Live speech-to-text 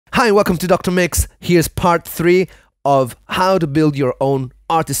Hi, and welcome to Dr. Mix. Here's part 3 of how to build your own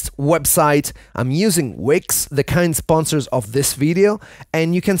artist's website. I'm using Wix, the kind sponsors of this video,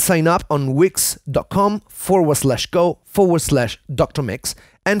 and you can sign up on wix.com/go/Dr. Mix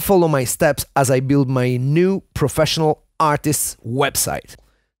and follow my steps as I build my new professional artist's website.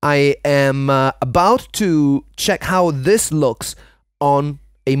 I am about to check how this looks on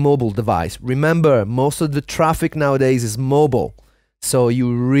a mobile device. Remember, most of the traffic nowadays is mobile. So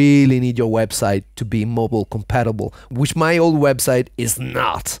you really need your website to be mobile compatible, which my old website is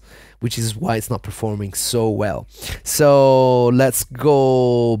not, which is why it's not performing so well. So let's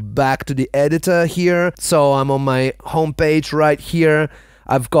go back to the editor here. So I'm on my homepage right here.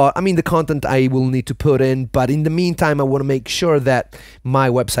 I've got, the content I will need to put in, but in the meantime, I want to make sure that my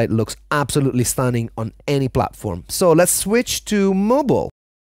website looks absolutely stunning on any platform. So let's switch to mobile.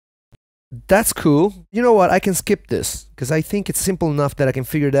 That's cool. You know what? I can skip this because I think it's simple enough that I can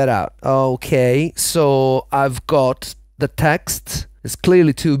figure that out. Okay, so I've got the text. It's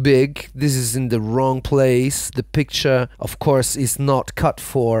clearly too big. This is in the wrong place. The picture, of course, is not cut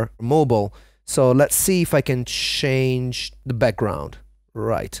for mobile. So let's see if I can change the background.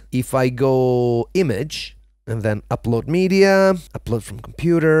 Right. If I go image and then upload media, upload from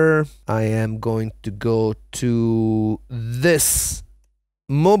computer, I am going to go to this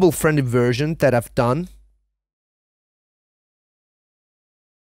mobile friendly version that I've done.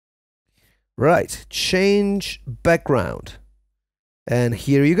 Right, change background. And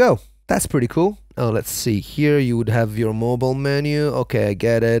here you go. That's pretty cool. Oh, let's see. Here you would have your mobile menu. Okay, I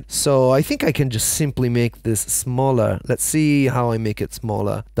get it. So I think I can just simply make this smaller. Let's see how I make it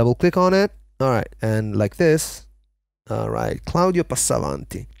smaller. Double click on it. All right, and like this. All right, Claudio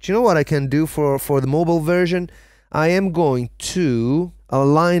Passavanti. Do you know what I can do for the mobile version? I am going to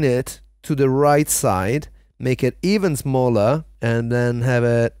align it to the right side, make it even smaller, and then have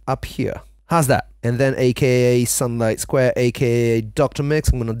it up here. How's that? And then aka Sunlight Square, aka Dr. Mix.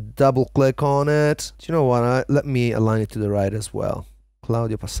 I'm gonna double click on it. Do you know what? Let me align it to the right as well.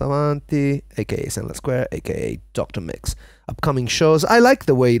 Claudio Passavanti, aka Sunlight Square, aka Dr. Mix. Upcoming shows. I like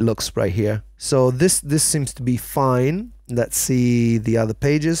the way it looks right here. So this seems to be fine. Let's see the other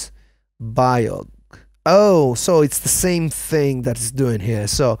pages. Bio. Oh, so it's the same thing that it's doing here.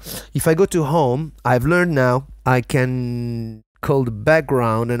 So if I go to home, I've learned now I can call the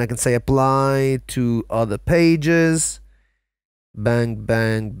background and I can say apply to other pages. Bang,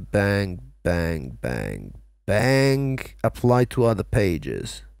 bang, bang, bang, bang, bang. Apply to other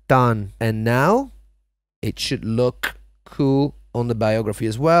pages. Done. And now it should look cool on the biography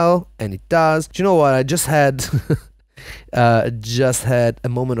as well. And it does. Do you know what? I just had a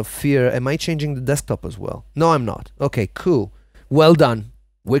moment of fear. Am I changing the desktop as well? No, I'm not. Okay, cool. Well done,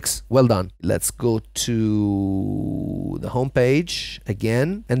 Wix. Well done. Let's go to the home page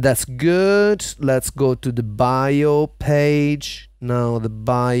again, and that's good. Let's go to the bio page. Now the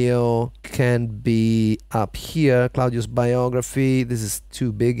bio can be up here. Claudio's biography. This is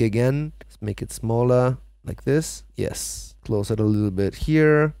too big again. Let's make it smaller like this. Yes. Close it a little bit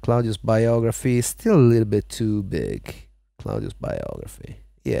here. Claudio's biography, still a little bit too big. Claudio's biography.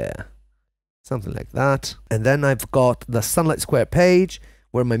 Yeah, something like that. And then I've got the Sunlight Square page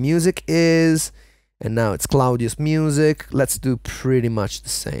where my music is. And now it's Claudio's music. Let's do pretty much the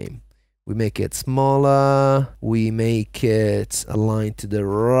same. We make it smaller. We make it aligned to the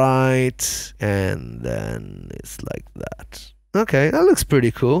right. And then it's like that. Okay, that looks pretty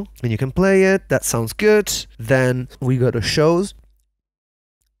cool. And you can play it. That sounds good. Then we go to shows.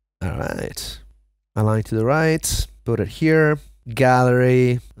 All right. Align to the right. Put it here.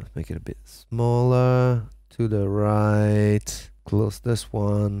 Gallery. Let's make it a bit smaller. To the right. Close this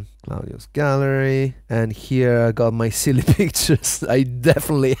one. Claudio's gallery. And here I got my silly pictures. I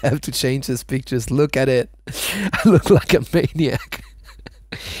definitely have to change these pictures. Look at it. I look like a maniac.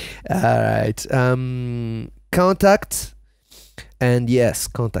 All right. Contact. And yes,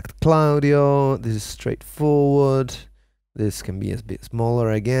 contact Claudio. This is straightforward. This can be a bit smaller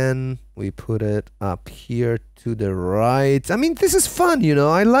again. We put it up here to the right. This is fun, you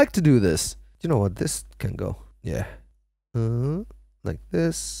know. I like to do this. You know what? This can go. Yeah. Like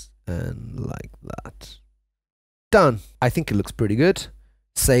this and like that. Done. I think it looks pretty good.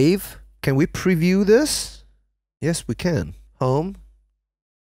 Save. Can we preview this? Yes, we can. Home.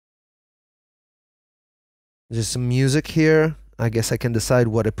 There's some music here. I guess I can decide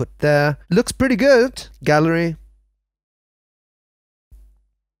what I put there. Looks pretty good. Gallery.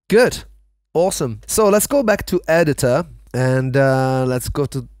 Good. Awesome. So let's go back to editor. And let's go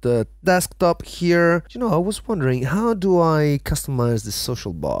to the desktop here. You know, I was wondering, how do I customize the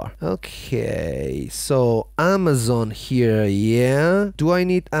social bar? Okay, so Amazon here, yeah. Do I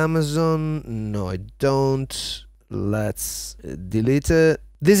need Amazon? No, I don't. Let's delete it.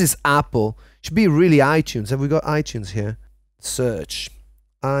 This is Apple. Should be really iTunes. Have we got iTunes here? Search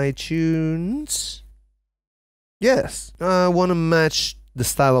iTunes. Yes, I want to match the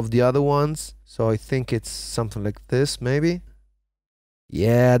style of the other ones. So I think it's something like this, maybe.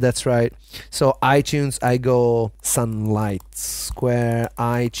 Yeah, that's right. So iTunes, I go Sunlight Square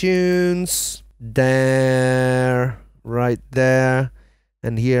iTunes. There, right there.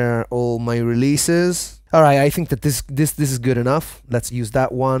 And here are all my releases. All right, I think that this is good enough. Let's use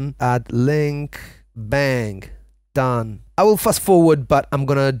that one. Add link, bang, done. I will fast forward, but I'm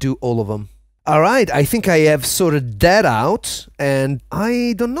gonna do all of them. All right, I think I have sorted that out, and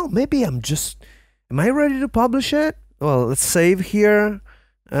I don't know, maybe am I ready to publish it? Well, let's save here,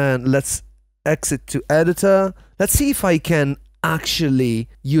 and let's exit to editor. Let's see if I can actually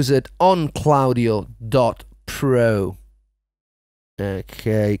use it on Claudio.pro.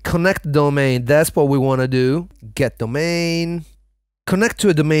 Okay, connect domain, that's what we want to do. Get domain, connect to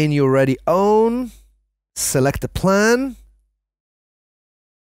a domain you already own, select a plan.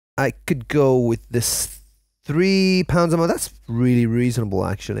 I could go with this £3 a month. That's really reasonable,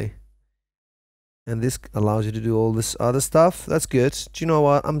 actually. And this allows you to do all this other stuff. That's good. Do you know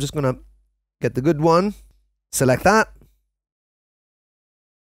what? I'm just gonna get the good one. Select that.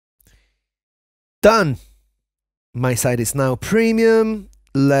 Done. My site is now premium.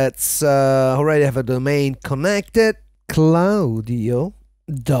 Let's already have a domain connected. Claudio.pro.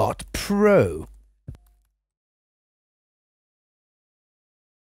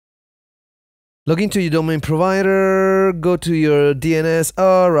 Log into your domain provider, go to your DNS.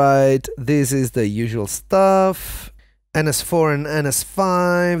 All right, this is the usual stuff. NS4 and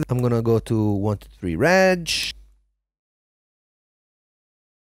NS5. I'm gonna go to 123 reg.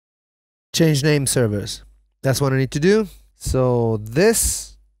 Change name servers. That's what I need to do. So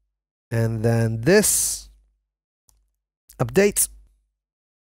this, and then this. Update.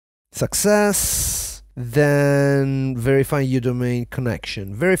 Success. Then verify your domain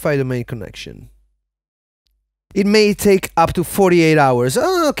connection. Verify domain connection. It may take up to 48 hours.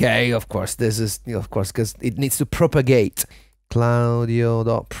 Oh, okay, of course, this is, of course, because it needs to propagate.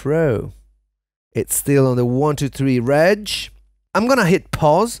 Claudio.pro. It's still on the 123 reg. I'm gonna hit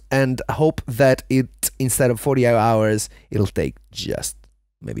pause and hope that it, instead of 48 hours, it'll take just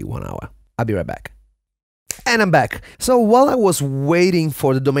maybe 1 hour. I'll be right back. And I'm back. So while I was waiting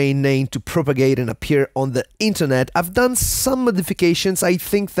for the domain name to propagate and appear on the internet, I've done some modifications. I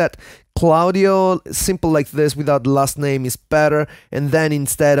think that Claudio, simple like this without the last name, is better. And then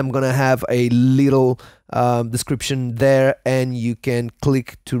instead I'm gonna have a little description there, and you can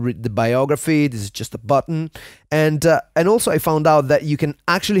click to read the biography. This is just a button. And also I found out that you can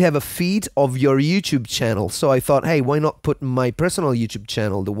actually have a feed of your YouTube channel. So I thought, hey, why not put my personal YouTube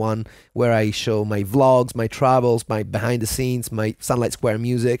channel, the one where I show my vlogs, my travels, my behind the scenes, my Sunlight Square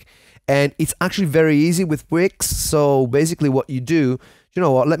music. And it's actually very easy with Wix. So basically what you do, you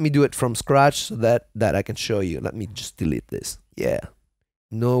know what, let me do it from scratch so that I can show you. Let me just delete this. Yeah,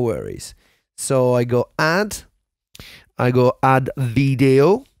 no worries. So I go add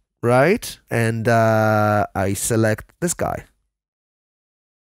video, right? And I select this guy,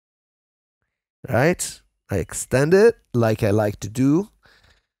 right? I extend it like I like to do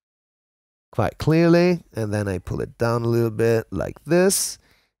quite clearly, and then I pull it down a little bit like this,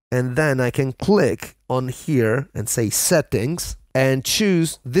 and then I can click on here and say settings and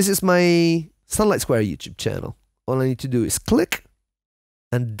choose, this is my Sunlight Square YouTube channel. All I need to do is click,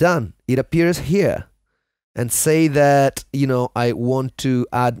 and done. It appears here. And say that, you know, I want to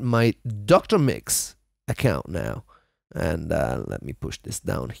add my Dr. Mix account now. And let me push this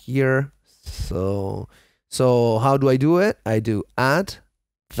down here. So how do I do it? I do add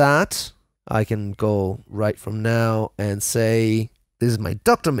that. I can go right from now and say, this is my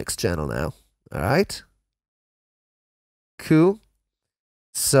Dr. Mix channel now. All right. Cool.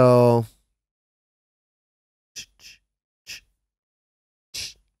 So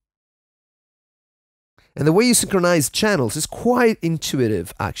and the way you synchronize channels is quite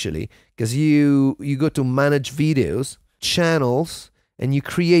intuitive, actually, because you go to manage videos, channels, and you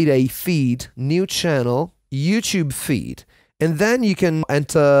create a feed, new channel, YouTube feed, and then you can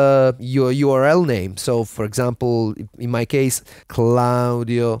enter your URL name. So for example, in my case,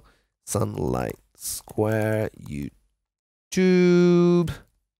 Claudio Sunlight Square YouTube.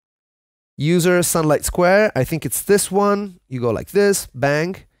 User Sunlight Square, I think it's this one. You go like this,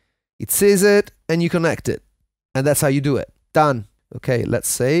 bang. It sees it, and you connect it. And that's how you do it. Done. Okay, let's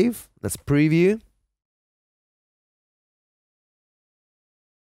save. Let's preview.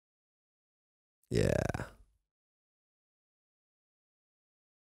 Yeah.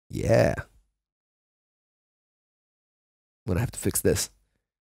 Yeah. I'm gonna have to fix this.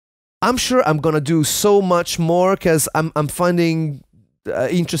 I'm sure I'm gonna do so much more because I'm finding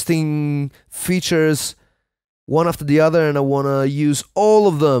interesting features one after the other, and I wanna use all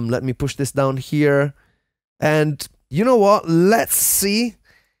of them. Let me push this down here. And you know what? Let's see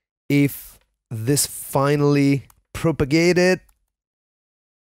if this finally propagated.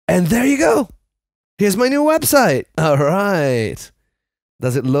 And there you go. Here's my new website. All right.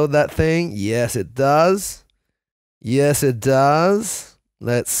 Does it load that thing? Yes, it does. Yes, it does.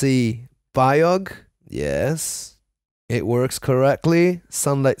 Let's see. Biog. Yes. It works correctly.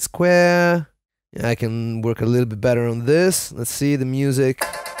 Sunlight Square. I can work a little bit better on this. Let's see. The music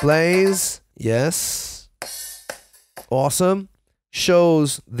plays. Yes. Awesome.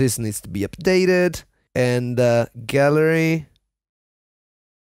 Shows this needs to be updated. And gallery.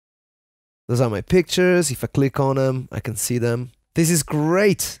 Those are my pictures. If I click on them, I can see them. This is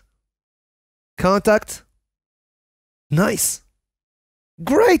great. Contact. Nice.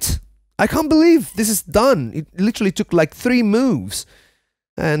 Great. I can't believe this is done. It literally took like 3 moves.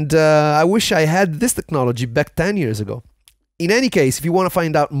 And I wish I had this technology back 10 years ago. In any case, if you want to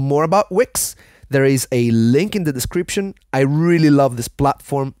find out more about Wix, there is a link in the description. I really love this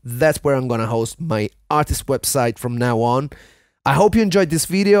platform. That's where I'm going to host my artist website from now on. I hope you enjoyed this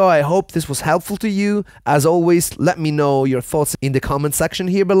video. I hope this was helpful to you. As always, let me know your thoughts in the comment section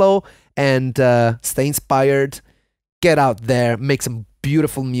here below. And stay inspired. Get out there, make some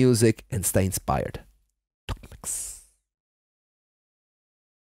beautiful music, and stay inspired.